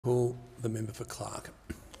Call the member for Clark.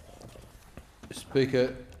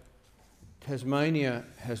 Speaker, Tasmania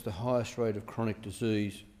has the highest rate of chronic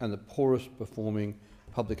disease and the poorest performing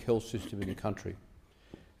public health system in the country.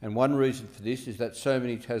 And one reason for this is that so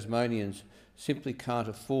many Tasmanians simply can't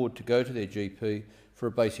afford to go to their GP for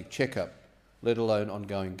a basic checkup, let alone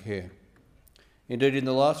ongoing care. Indeed, in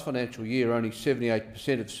the last financial year, only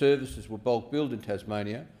 78% of services were bulk billed in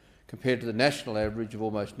Tasmania, compared to the national average of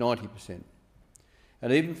almost 90%.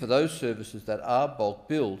 And even for those services that are bulk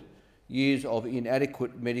billed, years of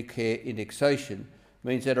inadequate Medicare indexation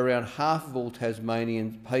means that around half of all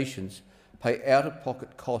Tasmanian patients pay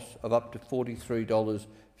out-of-pocket costs of up to $43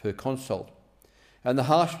 per consult. And the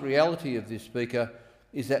harsh reality of this, Speaker,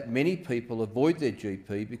 is that many people avoid their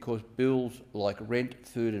GP because bills like rent,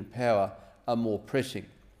 food and power are more pressing.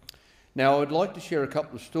 Now, I would like to share a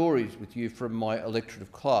couple of stories with you from my electorate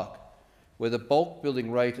of Clark, where the bulk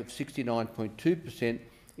billing rate of 69.2%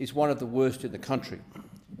 is one of the worst in the country.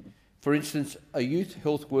 For instance, a youth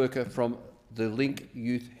health worker from the Link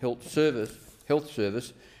Youth Health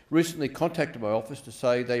Service recently contacted my office to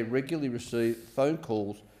say they regularly receive phone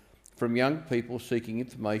calls from young people seeking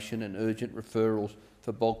information and urgent referrals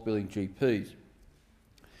for bulk billing GPs.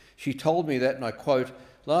 She told me that, and I quote,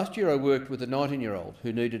 "Last year I worked with a 19-year-old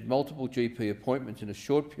who needed multiple GP appointments in a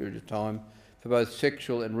short period of time for both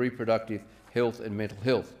sexual and reproductive health and mental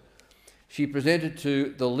health. She presented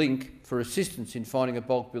to the Link for assistance in finding a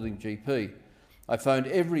bulk billing GP. I phoned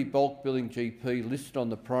every bulk billing GP listed on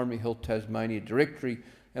the Primary Health Tasmania directory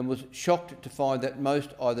and was shocked to find that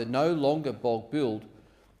most either no longer bulk billed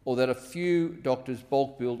or that a few doctors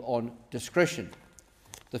bulk billed on discretion.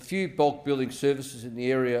 The few bulk billing services in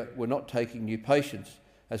the area were not taking new patients.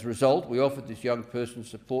 As a result, we offered this young person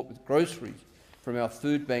support with groceries from our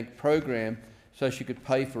food bank program so she could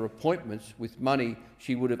pay for appointments with money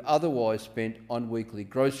she would have otherwise spent on weekly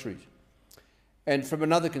groceries." And from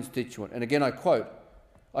another constituent, and again I quote,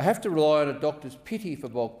 "I have to rely on a doctor's pity for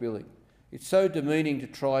bulk billing. It's so demeaning to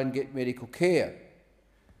try and get medical care."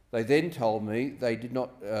 They then told me they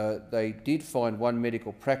did find one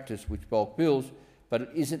medical practice which bulk bills, but it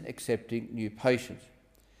isn't accepting new patients.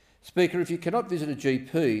 Speaker, if you cannot visit a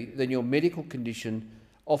GP, then your medical condition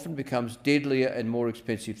often becomes deadlier and more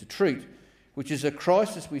expensive to treat, which is a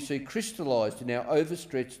crisis we see crystallised in our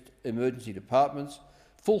overstretched emergency departments,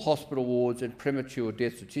 full hospital wards and premature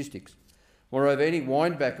death statistics. Moreover, any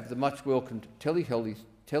windback of the much-welcomed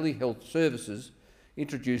telehealth services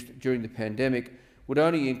introduced during the pandemic would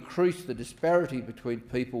only increase the disparity between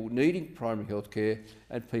people needing primary health care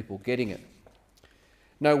and people getting it.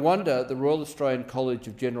 No wonder the Royal Australian College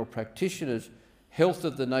of General Practitioners' Health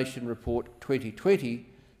of the Nation Report 2020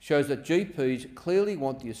 shows that GPs clearly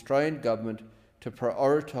want the Australian government to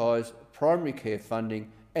prioritise primary care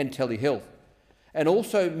funding and telehealth, and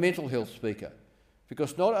also mental health, Speaker,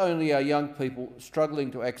 because not only are young people struggling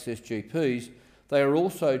to access GPs, they are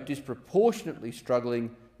also disproportionately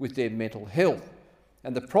struggling with their mental health.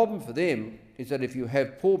 And the problem for them is that if you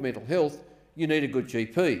have poor mental health, you need a good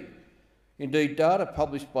GP. Indeed, data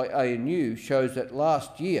published by ANU shows that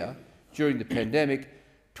last year, during the pandemic,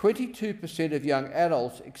 22% of young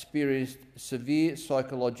adults experienced severe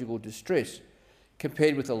psychological distress,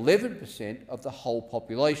 compared with 11% of the whole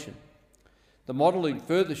population. The modelling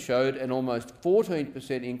further showed an almost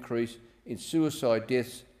 14% increase in suicide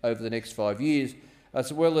deaths over the next 5 years,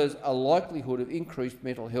 as well as a likelihood of increased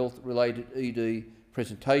mental health-related ED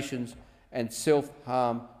presentations and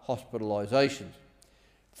self-harm hospitalisations.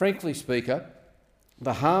 Frankly, Speaker,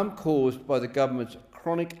 the harm caused by the government's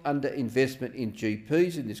chronic underinvestment in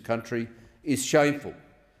GPs in this country is shameful.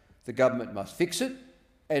 The government must fix it,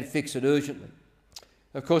 and fix it urgently.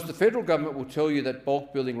 Of course, the federal government will tell you that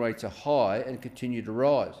bulk billing rates are high and continue to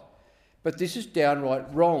rise. But this is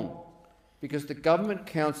downright wrong, because the government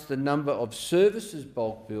counts the number of services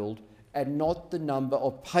bulk billed and not the number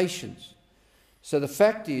of patients. So the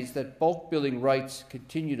fact is that bulk billing rates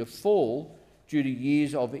continue to fall due to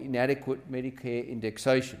years of inadequate Medicare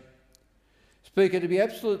indexation. Speaker, to be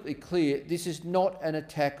absolutely clear, this is not an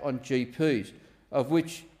attack on GPs, of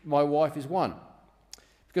which my wife is one,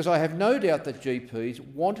 because I have no doubt that GPs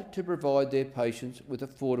want to provide their patients with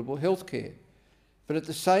affordable health care. But at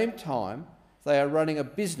the same time, they are running a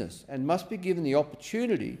business and must be given the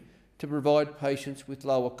opportunity to provide patients with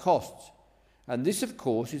lower costs. And this, of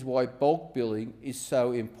course, is why bulk billing is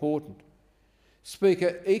so important.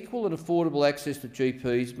 Speaker, equal and affordable access to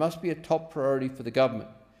GPs must be a top priority for the government,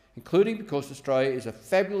 including because Australia is a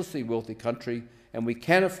fabulously wealthy country and we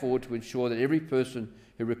can afford to ensure that every person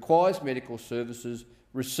who requires medical services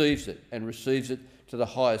receives it, and receives it to the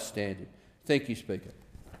highest standard. Thank you, Speaker.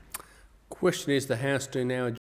 Question is the House do now